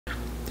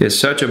is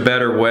such a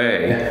better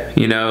way.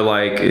 You know,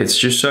 like, it's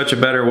just such a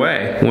better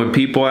way when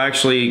people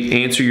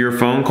actually answer your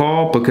phone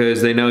call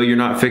because they know you're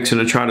not fixing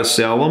to try to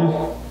sell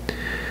them.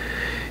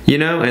 You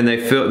know, and they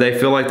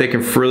feel like they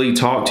can freely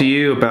talk to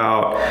you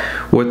about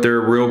what their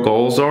real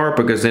goals are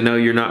because they know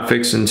you're not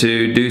fixing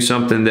to do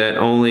something that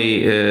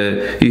only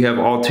you have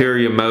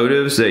ulterior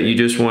motives, that you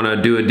just want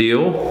to do a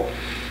deal,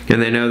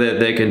 and they know that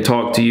they can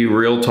talk to you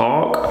real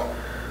talk.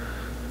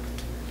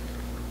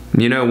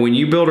 You know, when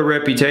you build a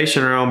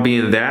reputation around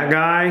being that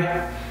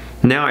guy,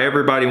 now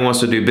everybody wants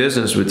to do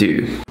business with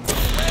you.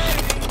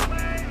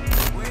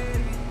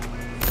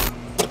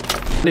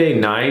 Monday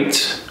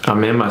night,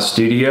 I'm in my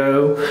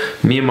studio.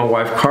 Me and my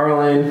wife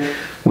Carlin,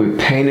 we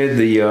painted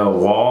the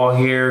wall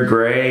here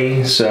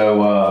gray,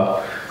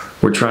 so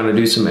we're trying to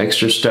do some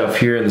extra stuff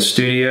here in the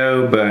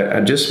studio, but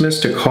I just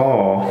missed a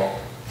call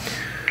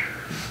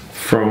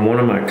from one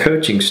of my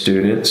coaching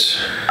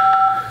students.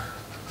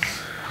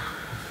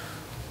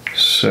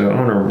 So I'm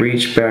gonna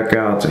reach back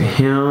out to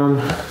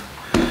him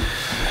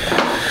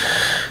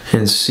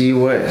and see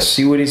what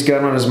he's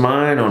got on his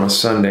mind on a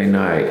Sunday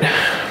night.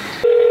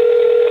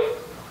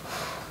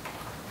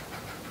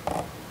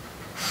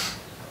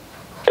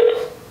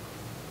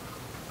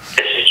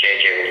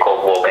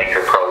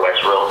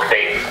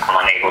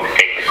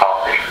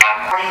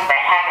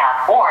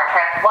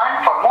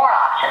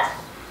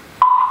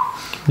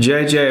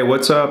 JJ,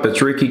 what's up?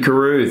 It's Ricky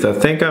Carruth. I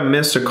think I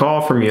missed a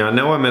call from you. I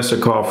know I missed a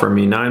call from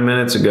you 9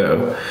 minutes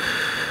ago.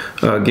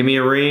 Give me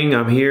a ring.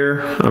 I'm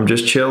here. I'm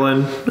just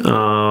chilling.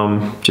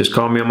 Just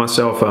call me on my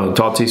cell phone.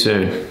 Talk to you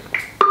soon.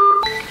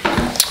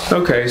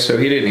 Okay, so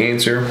he didn't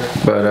answer,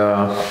 but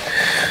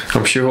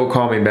I'm sure he'll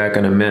call me back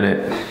in a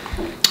minute.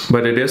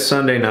 But it is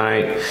Sunday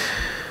night.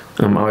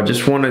 I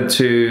just wanted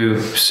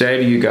to say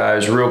to you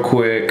guys real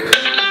quick.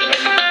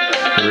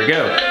 Here we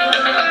go.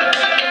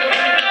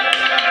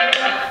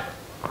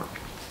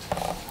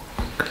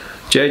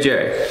 JJ.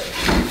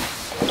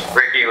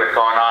 Ricky, what's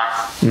going on?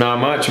 Not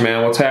much,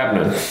 man. What's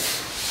happening?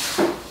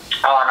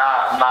 Oh,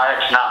 not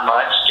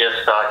much.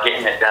 Just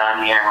getting it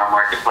done here in my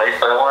marketplace.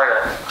 But I wanted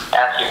to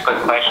ask you a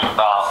quick question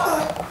about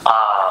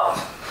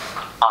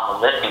on the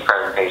listing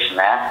presentation,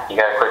 man. You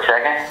got a quick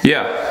second?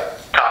 Yeah.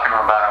 Talking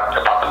about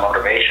the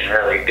motivation,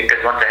 really,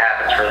 because once it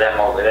happens for them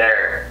over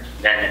there,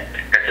 then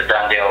it's a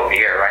done deal over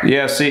here, right?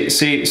 Yeah.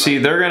 See.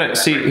 They're gonna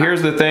see.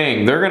 Here's the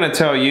thing. They're gonna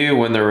tell you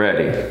when they're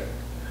ready.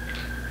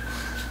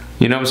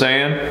 You know what I'm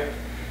saying?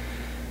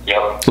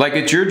 Yep. Like,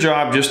 it's your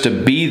job just to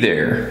be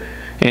there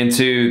and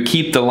to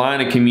keep the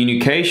line of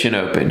communication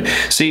open.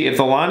 See, if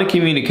the line of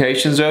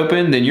communication's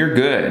open, then you're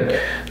good.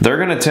 They're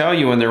gonna tell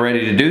you when they're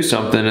ready to do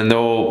something, and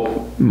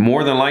they'll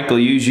more than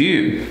likely use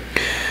you.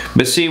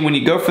 But see, when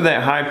you go for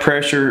that high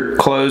pressure,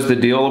 close the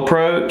deal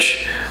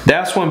approach,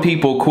 that's when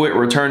people quit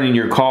returning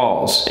your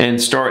calls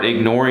and start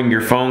ignoring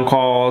your phone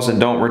calls and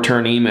don't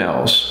return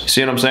emails.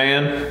 See what I'm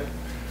saying?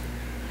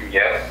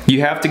 Yeah.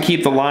 You have to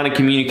keep the line of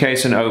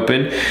communication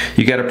open.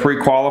 You got to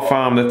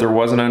pre-qualify them that there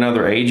wasn't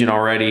another agent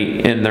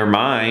already in their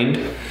mind.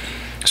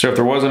 So if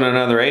there wasn't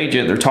another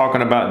agent, they're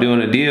talking about doing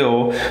a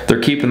deal,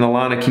 they're keeping the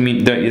line of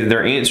communication,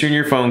 they're answering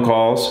your phone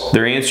calls,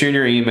 they're answering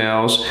your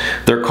emails,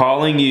 they're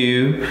calling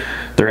you,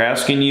 they're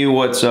asking you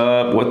what's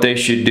up, what they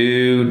should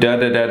do,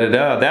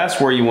 da-da-da-da-da.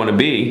 That's where you want to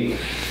be.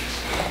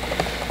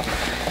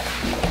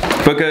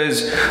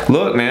 Because,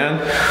 look, man,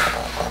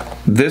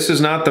 this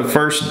is not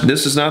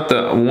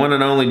the one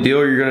and only deal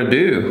you're going to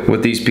do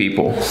with these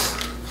people.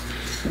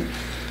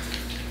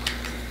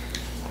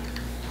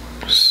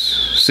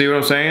 See what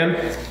I'm saying?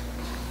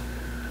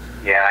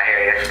 Yeah, I hear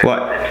you. It's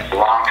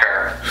long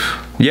term.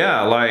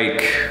 Yeah,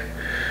 like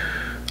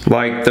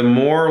the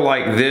more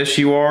like this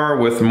you are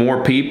with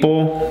more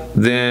people,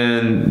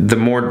 then the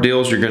more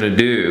deals you're going to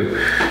do.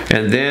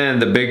 And then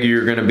the bigger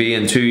you're going to be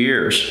in 2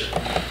 years.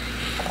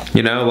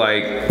 You know,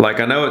 like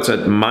I know it's a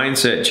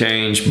mindset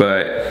change,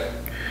 but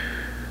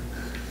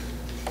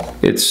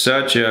it's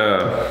such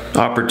a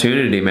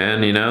opportunity,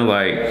 man. You know,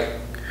 like,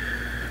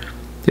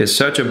 it's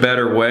such a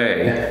better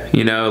way.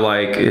 You know,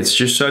 like, it's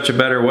just such a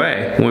better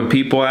way when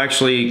people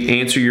actually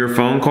answer your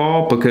phone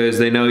call because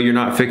they know you're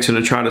not fixing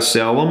to try to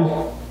sell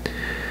them.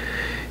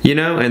 You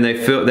know, and they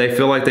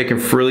feel like they can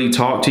freely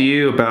talk to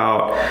you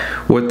about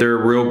what their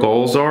real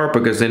goals are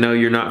because they know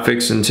you're not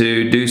fixing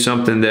to do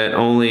something that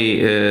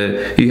only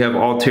you have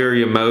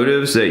ulterior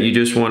motives, that you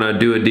just want to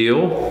do a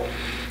deal,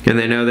 and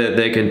they know that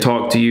they can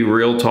talk to you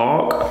real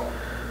talk.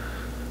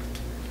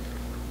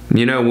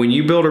 You know, when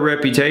you build a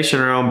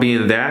reputation around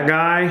being that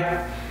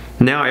guy,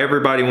 now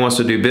everybody wants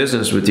to do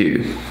business with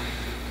you.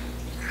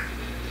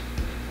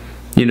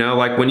 You know,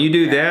 like, when you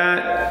do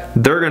that,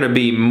 they're going to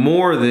be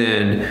more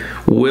than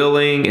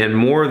willing and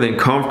more than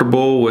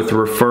comfortable with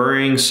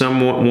referring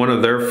one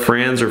of their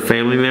friends or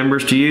family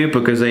members to you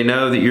because they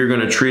know that you're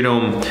going to treat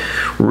them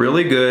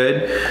really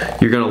good.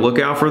 You're going to look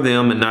out for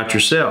them and not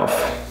yourself.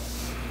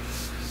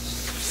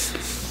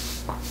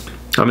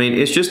 I mean,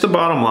 it's just the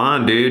bottom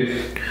line,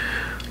 dude.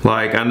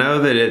 Like, I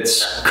know that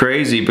it's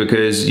crazy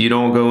because you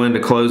don't go in to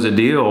close a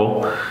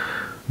deal,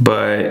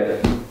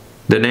 but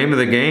The name of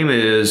the game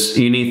is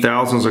you need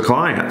thousands of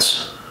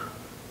clients.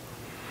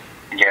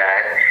 Yeah,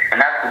 and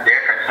that's the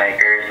difference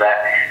maker, is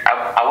that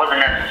I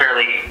wasn't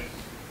necessarily,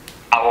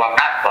 well, I'm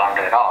not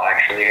bummed at all,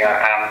 actually.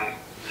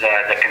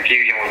 The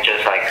confusion was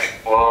just like,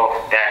 well,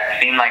 that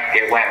seemed like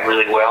it went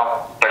really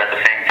well, but at the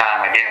same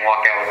time, I didn't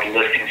walk out with the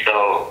listing,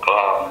 so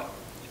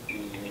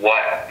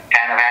what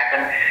kind of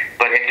happened?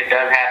 But if it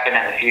does happen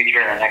in the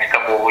future, in the next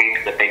couple of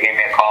weeks, that they gave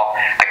me a call,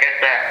 I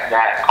guess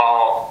that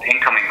call,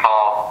 incoming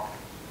call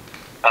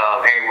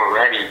of, hey, we're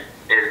ready,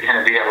 is going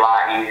to be a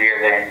lot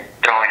easier than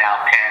throwing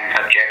out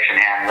 10 objection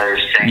handlers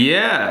saying,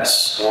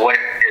 yes, what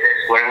do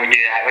this, what do we do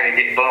that, what do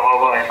we do, blah,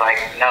 blah, blah. It's like,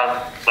 no,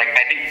 like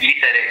I think you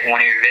said it in one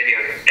of your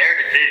videos, their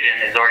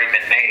decision has already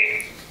been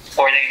made,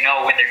 or they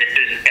know when their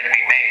decision is going to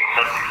be made.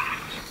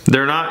 So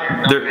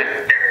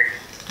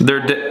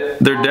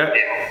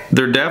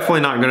they're definitely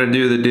not going to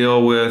do the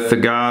deal with the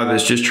guy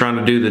that's just trying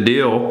to do the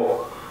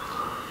deal.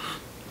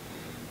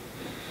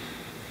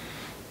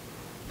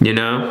 You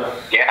know?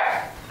 Yeah.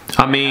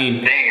 I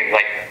mean, the thing is,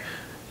 like,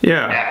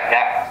 yeah.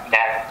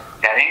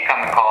 That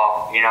incoming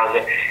call, you know,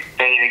 they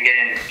get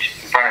in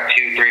front of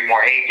 2, 3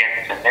 more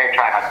agents, and they're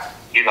trying to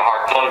do the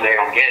hard close, they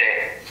don't get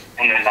it,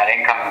 and then that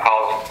incoming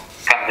call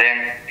comes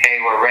in, hey,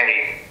 we're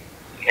ready.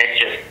 It's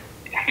just,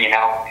 you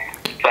know,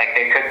 it's like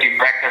they could do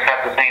breakfast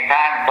at the same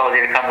time and told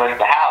you to come list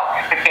the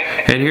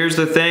house. And here's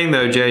the thing,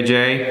 though,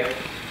 JJ.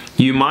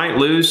 You might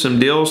lose some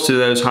deals to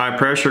those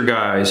high-pressure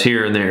guys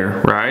here and there,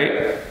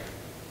 right?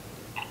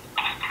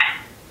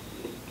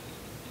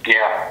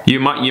 Yeah. You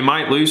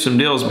might lose some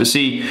deals, but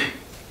see,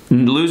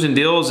 losing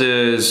deals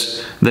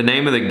is the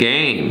name of the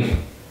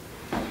game.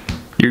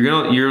 You're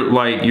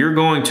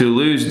going to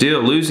lose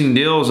deal. Losing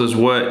deals is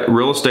what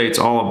real estate's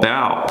all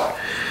about.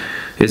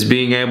 Is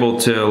being able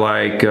to,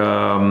 like,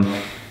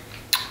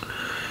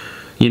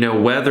 you know,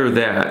 weather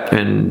that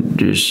and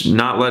just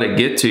not let it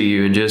get to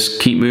you and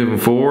just keep moving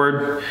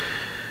forward.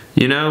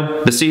 You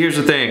know. But see, here's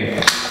the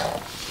thing.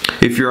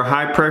 If you're a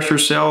high pressure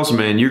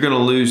salesman, you're going to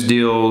lose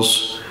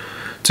deals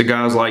to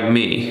guys like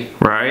me,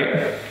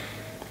 right?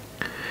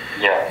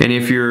 Yeah. And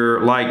if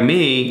you're like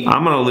me,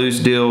 I'm going to lose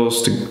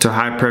deals to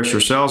high pressure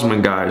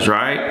salesman guys,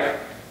 right?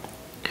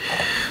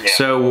 Yeah.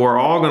 So we're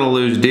all going to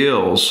lose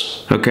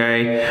deals,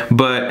 okay?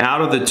 But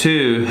out of the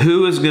two,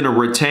 who is going to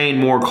retain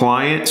more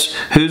clients?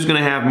 Who's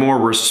going to have more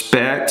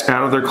respect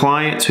out of their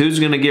clients? Who's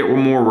going to get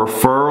more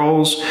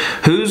referrals?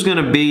 Who's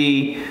going to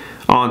be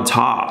on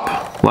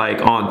top?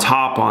 Like on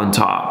top.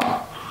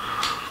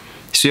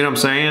 See what I'm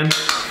saying?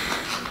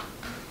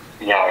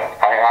 Yeah,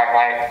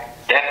 I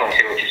definitely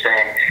see what you're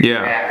saying.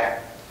 Yeah.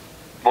 And,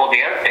 well, the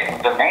other thing,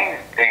 the main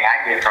thing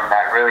I get from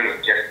that really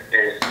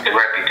is the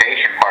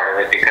reputation part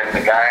of it, because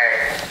the guy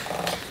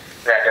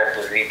that does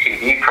the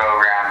ZTD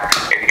program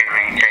is going to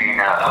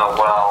maintain a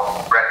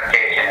well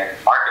reputation in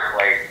the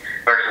marketplace,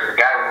 versus the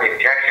guy with the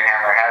objection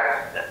handler has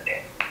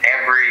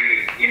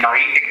every, you know,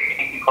 he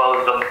can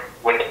close them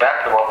with the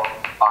best of them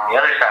on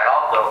the other side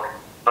also,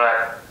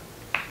 but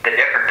the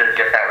difference is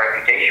just that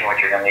reputation,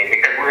 what you're going to need,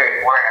 because we're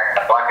in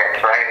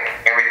abundance, right?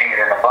 Everything is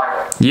in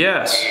abundance.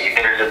 Yes.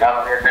 There's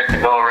enough business to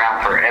go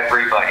around for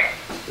everybody.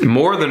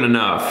 More than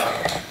enough.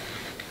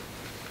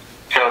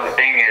 So the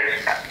thing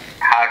is,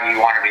 how do you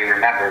want to be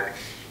remembered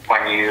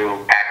when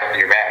you pack up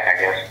your bag,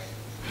 I guess?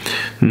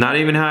 Not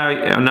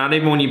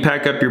even when you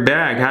pack up your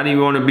bag. How do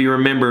you want to be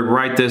remembered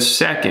right this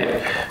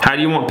second? How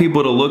do you want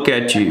people to look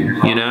at you,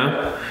 you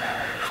know?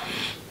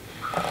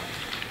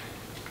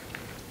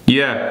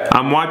 Yeah,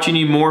 I'm watching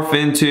you morph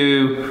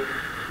into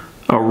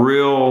a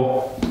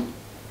real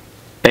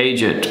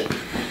agent.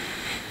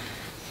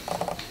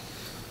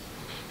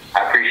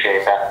 I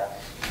appreciate that.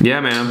 Yeah,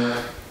 man.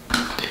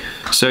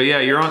 So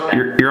yeah, you're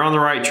on the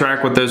right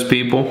track with those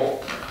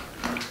people.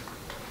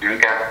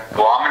 Okay.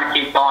 Well, I'm going to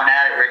keep going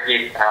at it,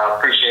 Ricky. I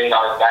appreciate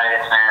all the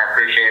guidance, man. I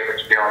appreciate what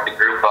you're doing with the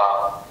group.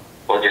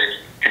 We'll just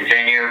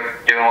continue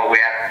doing what we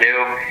have to do,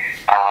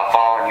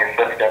 following your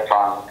footsteps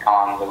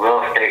on the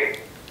real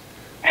estate,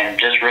 and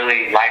just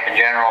really life in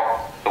general,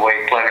 the way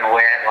you're plugging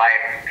away at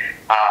life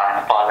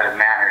in a positive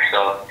manner.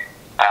 So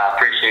I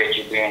appreciate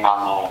you being on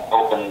the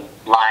open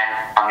line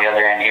on the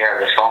other end here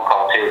of this phone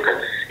call too,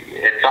 because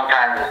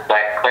sometimes it's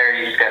like clarity.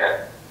 You just got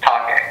to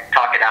talk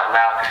it out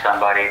loud to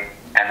somebody,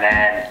 and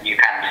then you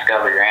kind of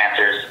discover your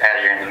answers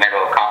as you're in the middle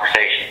of a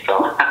conversation.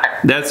 So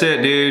that's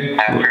it, dude.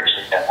 I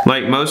appreciate that.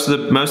 Like most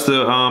of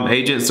the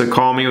agents that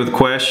call me with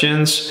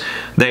questions,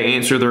 they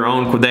answer their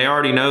own. They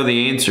already know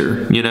the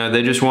answer. You know,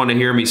 they just want to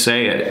hear me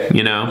say it.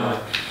 You know.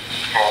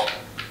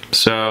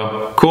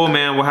 So cool,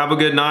 man. Well, have a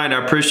good night.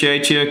 I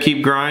appreciate you.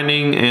 Keep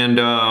grinding, and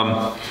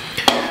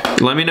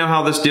let me know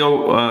how this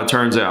deal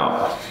turns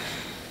out.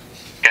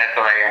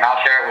 Definitely, and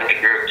I'll share it with the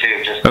group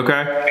too. Just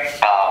okay.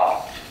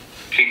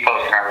 Keep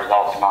posting our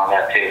results and all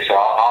that too. So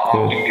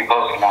I'll keep you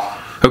posted on.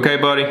 Okay,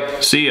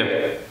 buddy. See ya.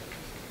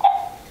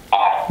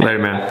 Later,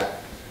 man.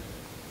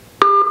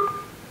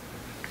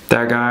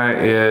 That guy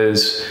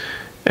is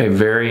a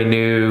very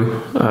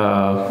new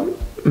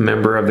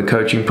member of the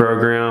coaching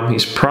program.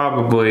 He's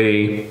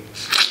probably,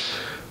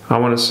 I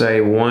want to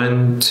say,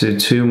 1 to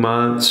 2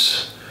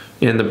 months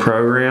in the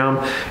program,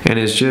 and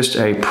is just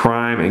a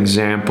prime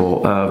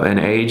example of an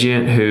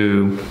agent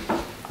who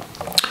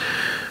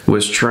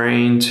was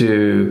trained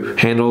to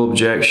handle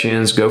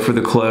objections, go for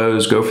the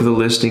close, go for the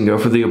listing, go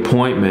for the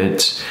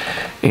appointment.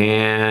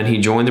 And he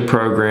joined the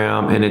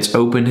program, and it's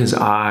opened his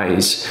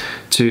eyes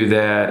to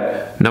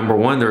that, number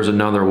one, there's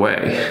another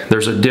way.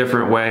 There's a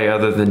different way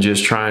other than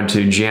just trying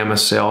to jam a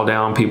sell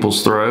down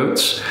people's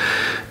throats.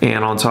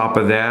 And on top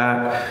of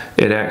that,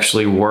 it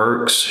actually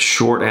works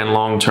short and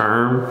long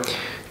term.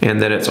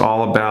 And that it's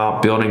all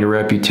about building a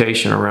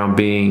reputation around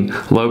being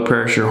low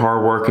pressure,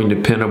 hardworking,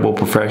 dependable,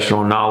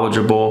 professional,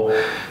 knowledgeable.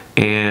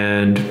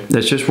 And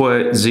that's just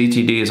what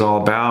ZTD is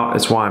all about.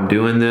 It's why I'm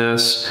doing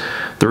this.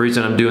 The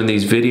reason I'm doing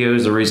these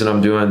videos, the reason I'm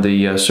doing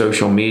the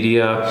social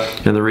media,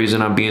 and the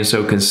reason I'm being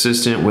so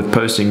consistent with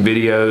posting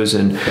videos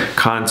and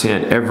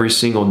content every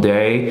single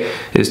day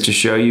is to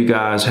show you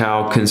guys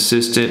how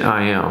consistent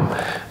I am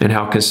and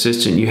how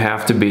consistent you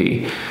have to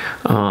be.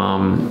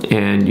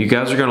 And you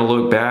guys are going to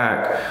look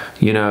back,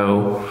 you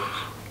know,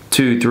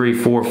 2, 3,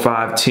 4,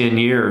 5, 10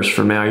 years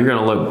from now, you're going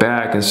to look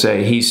back and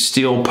say, he's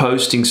still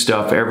posting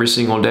stuff every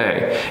single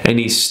day, and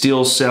he's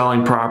still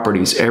selling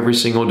properties every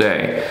single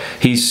day.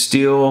 He's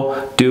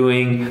still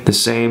doing the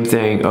same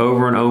thing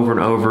over and over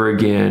and over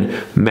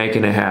again,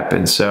 making it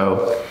happen.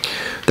 So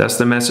that's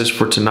the message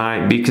for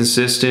tonight. Be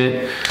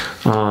consistent,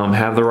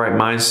 have the right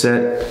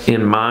mindset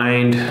in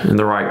mind and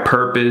the right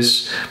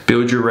purpose,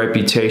 build your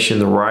reputation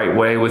the right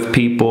way with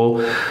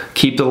people,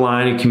 keep the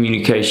line of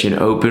communication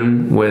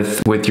open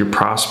with your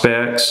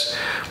prospects.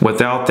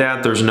 Without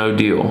that, there's no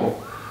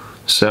deal.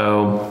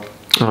 So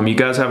you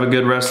guys have a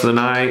good rest of the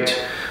night.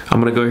 I'm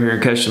gonna go here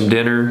and catch some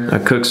dinner. I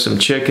cooked some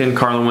chicken.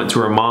 Carla went to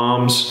her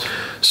mom's,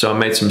 so I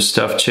made some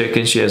stuffed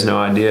chicken. She has no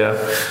idea,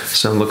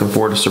 so I'm looking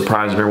forward to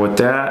surprising her with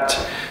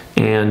that.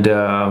 And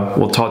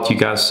we'll talk to you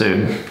guys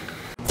soon.